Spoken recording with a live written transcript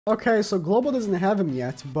Okay, so Global doesn't have him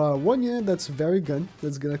yet, but one unit that's very good,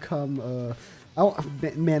 that's gonna come,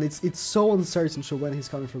 man, it's so uncertain to when he's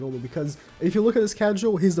coming for Global, because if you look at his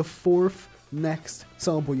schedule, he's the 4th next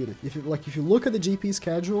summonable unit. If you look at the GP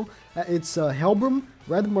schedule, it's Helbram,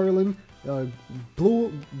 Red Merlin,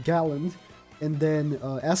 Blue Galland, and then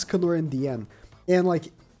Escanor and DN. And like,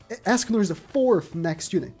 Escanor is the 4th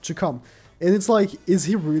next unit to come. And it's like, is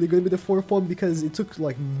he really going to be the 4th one? Because it took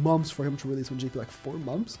like months for him to release on GP, like 4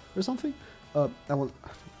 months or something.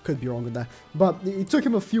 Could be wrong with that. But it took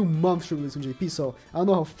him a few months to release on GP, so I don't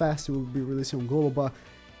know how fast he will be releasing on Global, but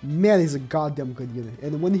man, he's a goddamn good unit.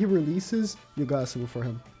 And when he releases, you gotta summon for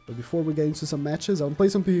him. But before we get into some matches, I'll play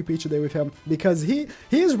some PvP today with him, because he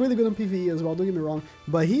is really good on PvE as well, don't get me wrong,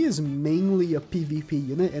 but he is mainly a PvP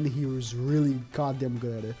unit, and he was really goddamn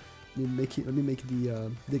good at it. Let me make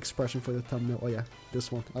the expression for the thumbnail. Oh yeah, this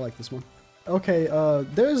one. I like this one. Okay,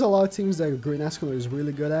 there's a lot of things that Green Escanor is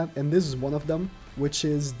really good at, and this is one of them, which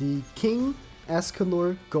is the King,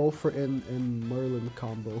 Escanor, Gopher, and Merlin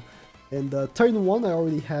combo. And turn 1, I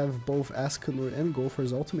already have both Escanor and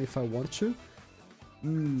Gopher's ultimate if I want to.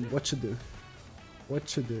 What to do? What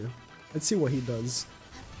to do? Let's see what he does.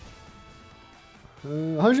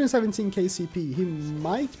 117 KCP. He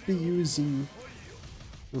might be using...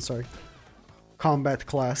 I'm sorry. Combat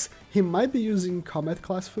class. He might be using combat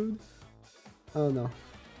class food. I don't know.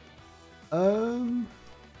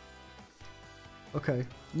 Okay.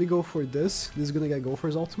 Let me go for this. This is gonna get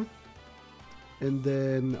Gopher's ultimate. And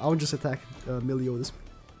then I'll just attack Meliodas.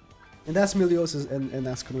 And that's Meliodas and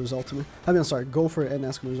Escanor's ultimate. I mean, I'm sorry, Gopher and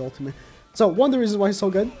Escanor's ultimate. So one of the reasons why he's so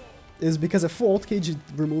good is because at full ult cage it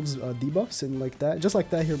removes debuffs, and like that, just like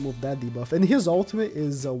that, he removed that debuff. And his ultimate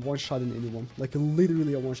is a one-shot in anyone, like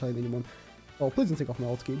literally a one-shot in anyone. Oh, please don't take off my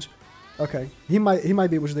ult cage. Okay, he might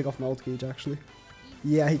be able to take off my ult cage actually.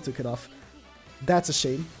 Yeah, he took it off. That's a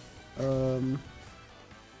shame.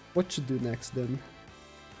 What should do next then?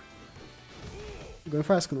 Going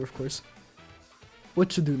for Escanor, of course.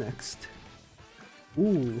 What should do next?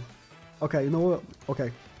 Ooh. Okay, you know what?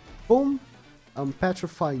 Okay. Boom. I'm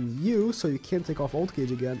petrifying you, so you can't take off ult cage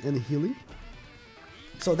again, and healing.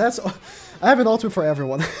 So that's... I have an ultimate for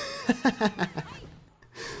everyone.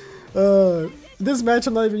 This match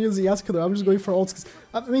I'm not even using Escanor, I'm just going for ults.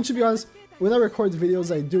 I mean, to be honest, when I record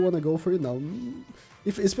videos, I do want to go for, you know...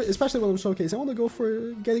 especially when I'm showcasing, I want to go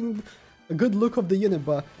for getting a good look of the unit,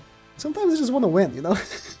 but sometimes I just want to win, you know?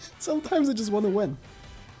 Sometimes I just want to win.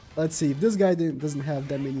 Let's see, if this guy doesn't have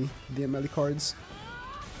that many DML cards...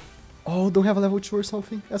 Oh, don't have a level 2 or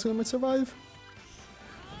something? Escanor might survive.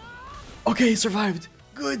 Okay, he survived.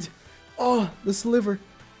 Good. Oh, the sliver.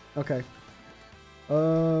 Okay.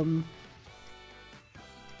 Boom,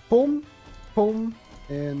 boom,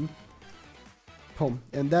 and boom.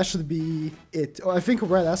 And that should be it. Oh, I think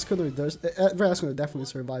Red Escanor does. Red Escanor definitely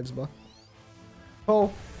survives, but...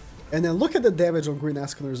 Oh, and then look at the damage on Green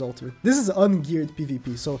Escanor's ultimate. This is ungeared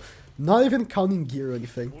PvP, so not even counting gear or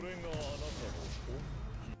anything.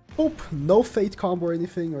 Oop, no Fate combo or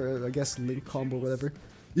anything, or I guess Link combo, whatever.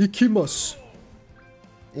 Ikimas!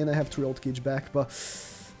 And I have 3 ult cage back, but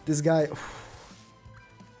this guy...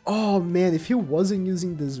 Oh man, if he wasn't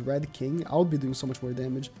using this Red King, I would be doing so much more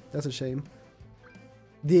damage. That's a shame.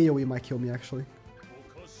 The AoE might kill me, actually.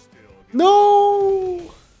 No!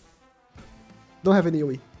 Don't have any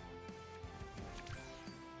AoE.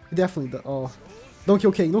 He definitely does. Oh. Don't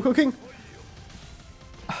kill King, don't kill King!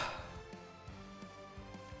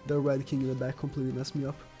 The Red King in the back completely messed me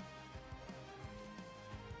up.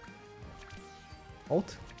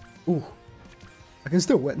 Ult? Ooh. I can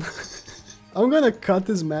still win. I'm gonna cut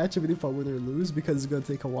this match even if I win or lose because it's gonna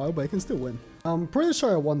take a while, but I can still win. I'm pretty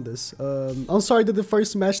sure I won this. I'm sorry that the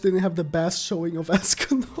first match didn't have the best showing of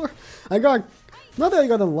Escanor. Not that I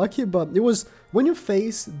got unlucky, but it was when you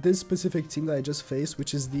face this specific team that I just faced,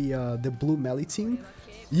 which is the blue melee team,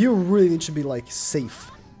 you really need to be like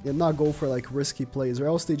safe and not go for like risky plays, or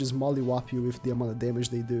else they just mollywop you with the amount of damage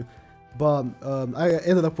they do. But I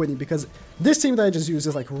ended up winning because this team that I just used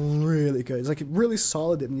is like really good. It's like really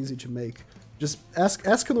solid and easy to make. Just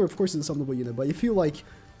Escanor, of course, is a summonable unit, but if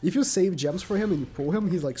you save gems for him and you pull him,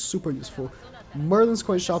 he's like super useful. Merlin's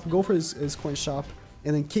coin shop, Gopher is coin shop,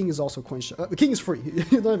 and then King is also coin shop. King is free.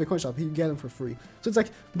 You don't have a coin shop, you get him for free. So it's like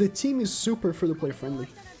the team is super free-to-play friendly.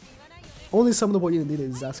 Only summonable unit needed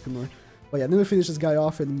is Escanor. But yeah, then we finish this guy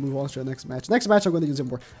off and move on to the next match. Next match I'm going to use him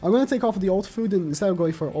more. I'm going to take off the ult food, and instead of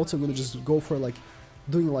going for ults, I'm going to just go for like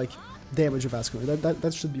doing like damage with Escanor.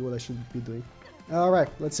 That should be what I should be doing. Alright,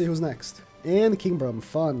 let's see who's next. And Kingbrum,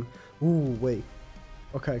 fun. Ooh, wait.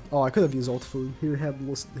 Okay. Oh, I could have used ult food. He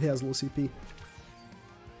has low CP.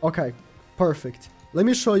 Okay, perfect. Let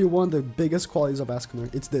me show you one of the biggest qualities of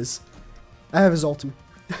Escanor. It's this. I have his ultimate.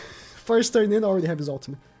 First turn in, I already have his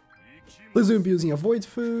ultimate. Please don't be using Avoid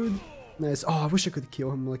Food. Nice. Oh, I wish I could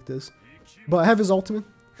kill him like this. But I have his ultimate.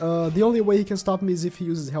 The only way he can stop me is if he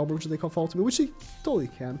uses Hellbreaker to take off ultimate, which he totally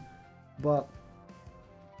can. But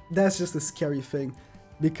that's just a scary thing.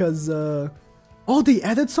 Because, oh, they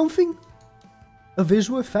added something? A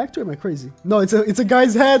visual effect, or am I crazy? No, it's a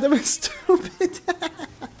guy's head. Am I stupid?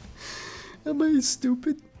 Am I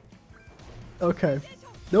stupid? Okay.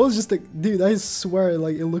 That was just a... Dude, I swear,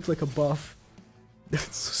 like, it looked like a buff.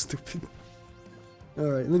 That's so stupid.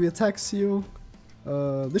 Alright, let me attack Seal.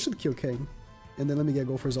 This should kill King. And then let me get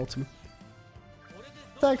Gopher's ultimate.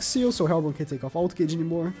 Attack Seal, so Hellborn can't take off Alt Gauge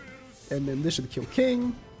anymore. And then this should kill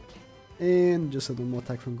King. And just a normal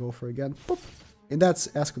attack from Gopher again. Boop. And that's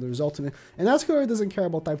Escanor's ultimate. And Escanor doesn't care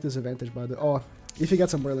about type disadvantage, by the way. Oh, if he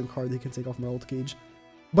gets a Merlin card, he can take off my Alt Gauge.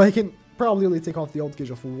 But he can probably only take off the Alt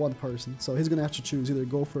Gauge of one person. So he's gonna have to choose either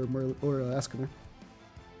Gopher or Merlin or Escanor.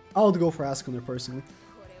 I would go for Escanor personally.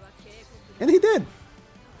 And he did!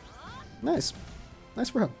 Nice. Nice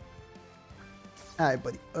for him. Alright,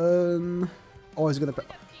 buddy. Oh, he's gonna...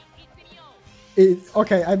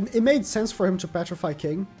 Okay, it made sense for him to Petrify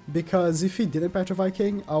King, because if he didn't Petrify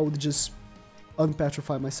King, I would just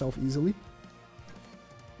unpetrify myself easily.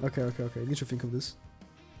 Okay, okay, okay. I need to think of this.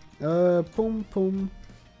 Pum, pum.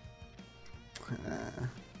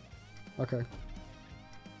 Okay.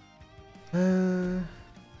 I'm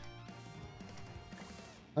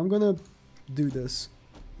gonna do this.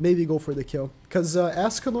 Maybe go for the kill. Because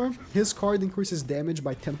Escanor, his card increases damage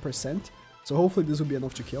by 10%. So hopefully this will be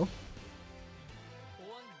enough to kill.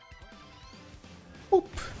 Oop.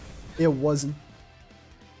 It wasn't.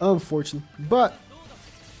 Unfortunately. But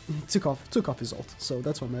took off his ult. So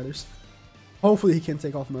that's what matters. Hopefully he can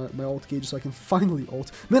take off my ult gauge so I can finally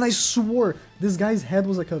ult. Man, I swore this guy's head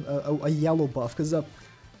was like a yellow buff. Because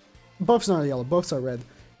buffs are not yellow, buffs are red.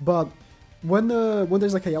 But when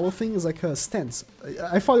there's like a yellow thing, it's like a stance.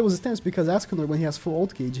 I thought it was a stance because Escanor, when he has full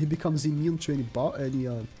ult gauge, he becomes immune to any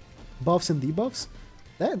buffs and debuffs.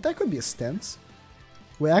 That could be a stance.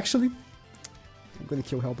 Wait, actually, I'm gonna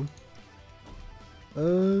kill Hellbrim.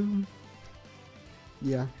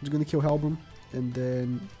 Yeah, I'm just gonna kill Hellbrim, and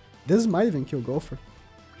then this might even kill Gopher.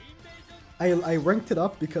 I ranked it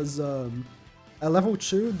up because at level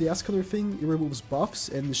 2, the Escanor thing, it removes buffs,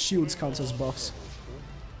 and the shields counts as buffs.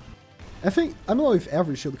 I don't know if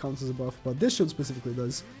every shield counts as a buff, but this shield specifically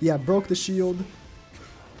does. Yeah, broke the shield.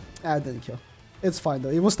 I didn't kill. It's fine though,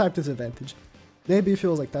 it was type disadvantage. Maybe if it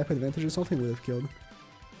was like type advantage or something, it would have killed.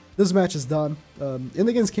 This match is done. And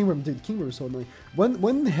against Kingbrim, dude, Kingbrim is so annoying.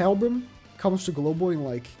 When Hellbrim comes to global in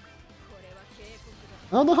like...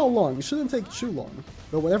 I don't know how long, it shouldn't take too long.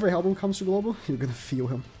 But whenever Hellbrim comes to global, you're gonna feel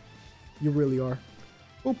him. You really are.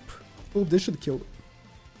 Oop. Oop, this should kill.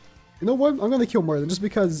 You know what? I'm gonna kill Merlin just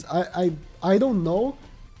because I don't know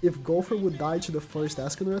if Gopher would die to the first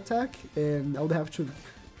Escanor attack, and I would have to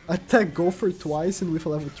attack Gopher twice and with a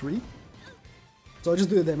level 3. So I'll just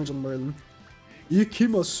do the damage on Merlin.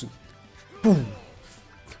 Ikimasu. Boom.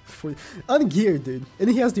 Ungeared, dude. And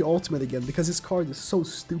he has the ultimate again because his card is so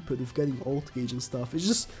stupid with getting ult gauge and stuff. It's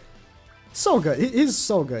just so good. It is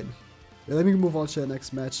so good. Yeah, let me move on to the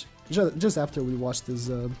next match. Just after we watch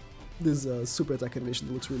this super attack animation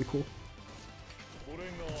that looks really cool.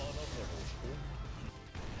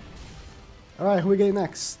 Alright, who we getting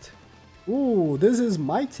next? Ooh, this is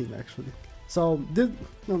my team actually. So,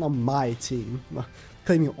 no, not my team.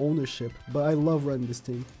 Claiming ownership, but I love running this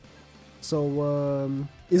team. So,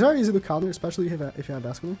 it's very easy to counter, especially if you have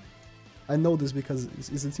Escanor. I know this because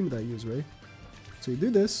it's the team that I use, right? So you do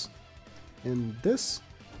this, and this,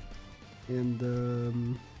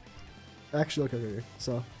 and actually, okay.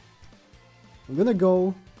 So I'm gonna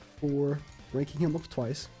go for ranking him up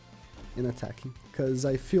twice and attacking, because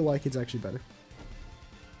I feel like it's actually better.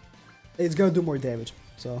 It's gonna do more damage,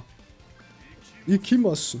 so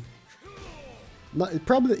Ikimasu. It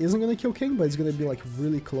probably isn't gonna kill King, but it's gonna be like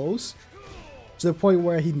really close to the point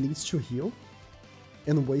where he needs to heal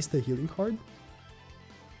and waste the healing card,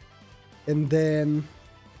 and then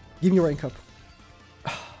give me a rank up.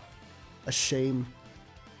 A shame.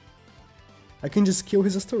 I can just kill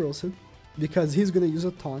his Astarosa because he's gonna use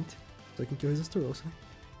a taunt, so I can kill his Astarosa.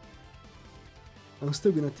 I'm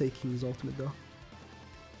still gonna take King's ultimate though.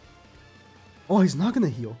 Oh, he's not gonna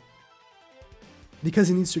heal because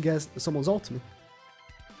he needs to get someone's ultimate.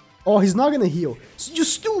 Oh, he's not gonna heal. You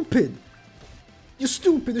stupid! You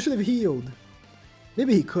stupid! You should have healed.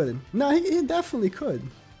 Maybe he couldn't. No, he definitely could.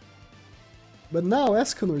 But now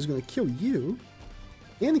Escanor is gonna kill you.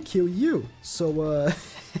 and kill you. So,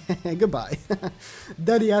 goodbye.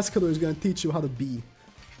 Daddy Escanor is gonna teach you how to be.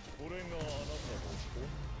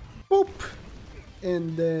 Boop!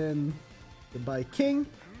 And then, goodbye, King.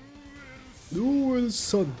 Ooh,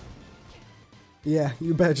 son. Yeah,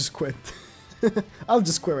 you better just quit. I'll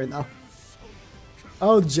just quit right now.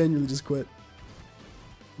 I'll genuinely just quit.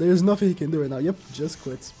 There's nothing he can do right now. Yep, just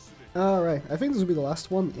quits. Alright, I think this will be the last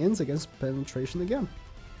one. Ends against penetration again.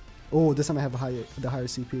 Oh, this time I have the higher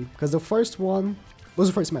CP. Because the first one was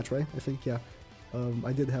the first match, right? I think, yeah.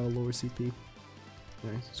 I did have a lower CP.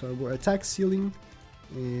 Alright, so we're attack sealing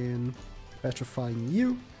and petrifying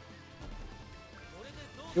you.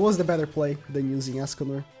 It was the better play than using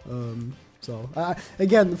Escanor. So,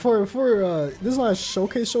 again, this is not a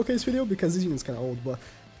showcase video because this unit's kind of old, but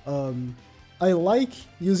I like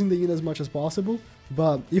using the unit as much as possible,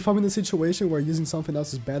 but if I'm in a situation where using something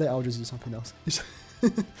else is better, I'll just use something else.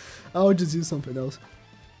 I'll just use something else.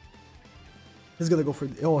 He's gonna go for,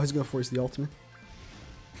 he's gonna force the ultimate.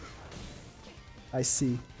 I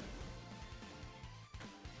see.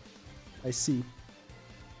 I see.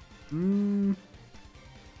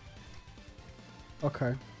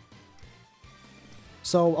 Okay.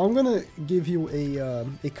 So I'm gonna give you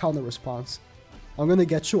a counter response. I'm gonna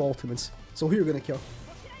get 2 ultimates. So who you're gonna kill?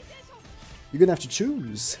 You're gonna have to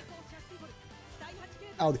choose.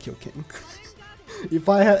 I would kill King. if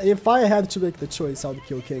I had to make the choice, I would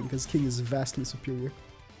kill King because King is vastly superior.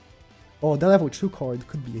 Oh, that level 2 card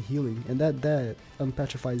could be a healing, and that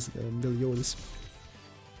unpetrifies Meliodas.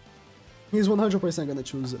 He's 100% gonna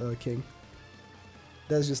choose King.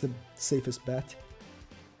 That's just the safest bet.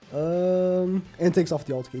 And takes off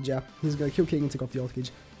the ult cage, yeah. He's gonna kill King and take off the ult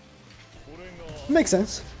cage. Makes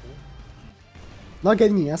sense. Not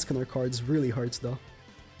getting the Escanor cards really hurts though.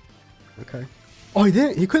 Okay. Oh, he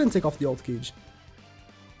didn't. He couldn't take off the ult cage.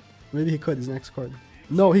 Maybe he could, his next card.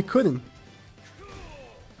 No, he couldn't.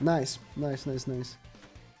 Nice. Nice, nice, nice.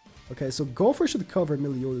 Okay, so Gopher should cover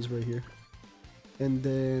Meliodas right here. And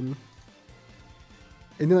then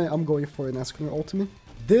I'm going for an Escanor ultimate.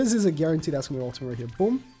 This is a guaranteed Escanor ultimate right here.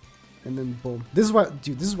 Boom. And then boom. This is why,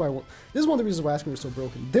 dude, this is one of the reasons why Escanor is so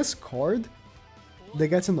broken. This card that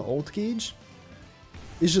gets in the ult cage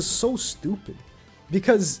is just so stupid.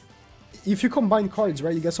 Because if you combine cards,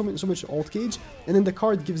 right, you get so much ult cage, and then the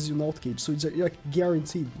card gives you an ult cage. So it's like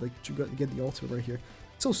guaranteed, like, to get the ultimate right here.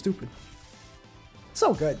 It's so stupid.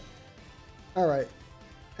 So good. Alright.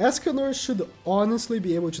 Escanor should honestly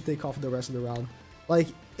be able to take off the rest of the round. Like,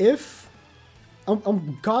 if...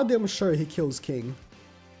 I'm goddamn sure he kills King.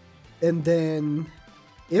 And then...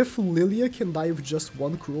 if Lilia can die with just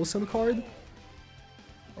 1 Cruel Sun card...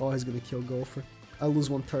 Oh, he's gonna kill Gopher. I lose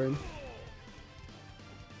 1 turn.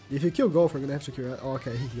 If you kill Gopher, I'm gonna have to kill... Oh,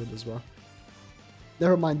 okay, he healed as well.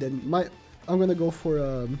 Never mind then. I'm gonna go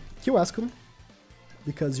for kill Escanor.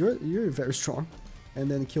 Because you're very strong. And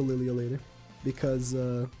then kill Lilia later. Because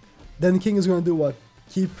then King is gonna do what?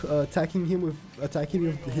 Keep attacking him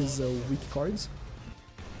with his weak cards.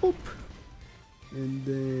 Boop. And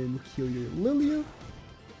then kill your Lilia.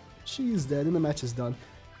 She is dead and the match is done.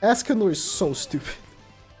 Escanor is so stupid.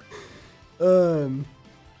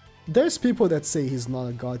 There's people that say he's not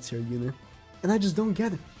a god tier unit. And I just don't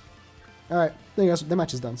get it. Alright, thank you guys, the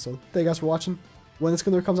match is done, so thank you guys for watching. When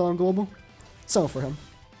Escanor comes out on global, sell for him.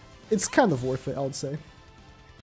 It's kind of worth it, I would say.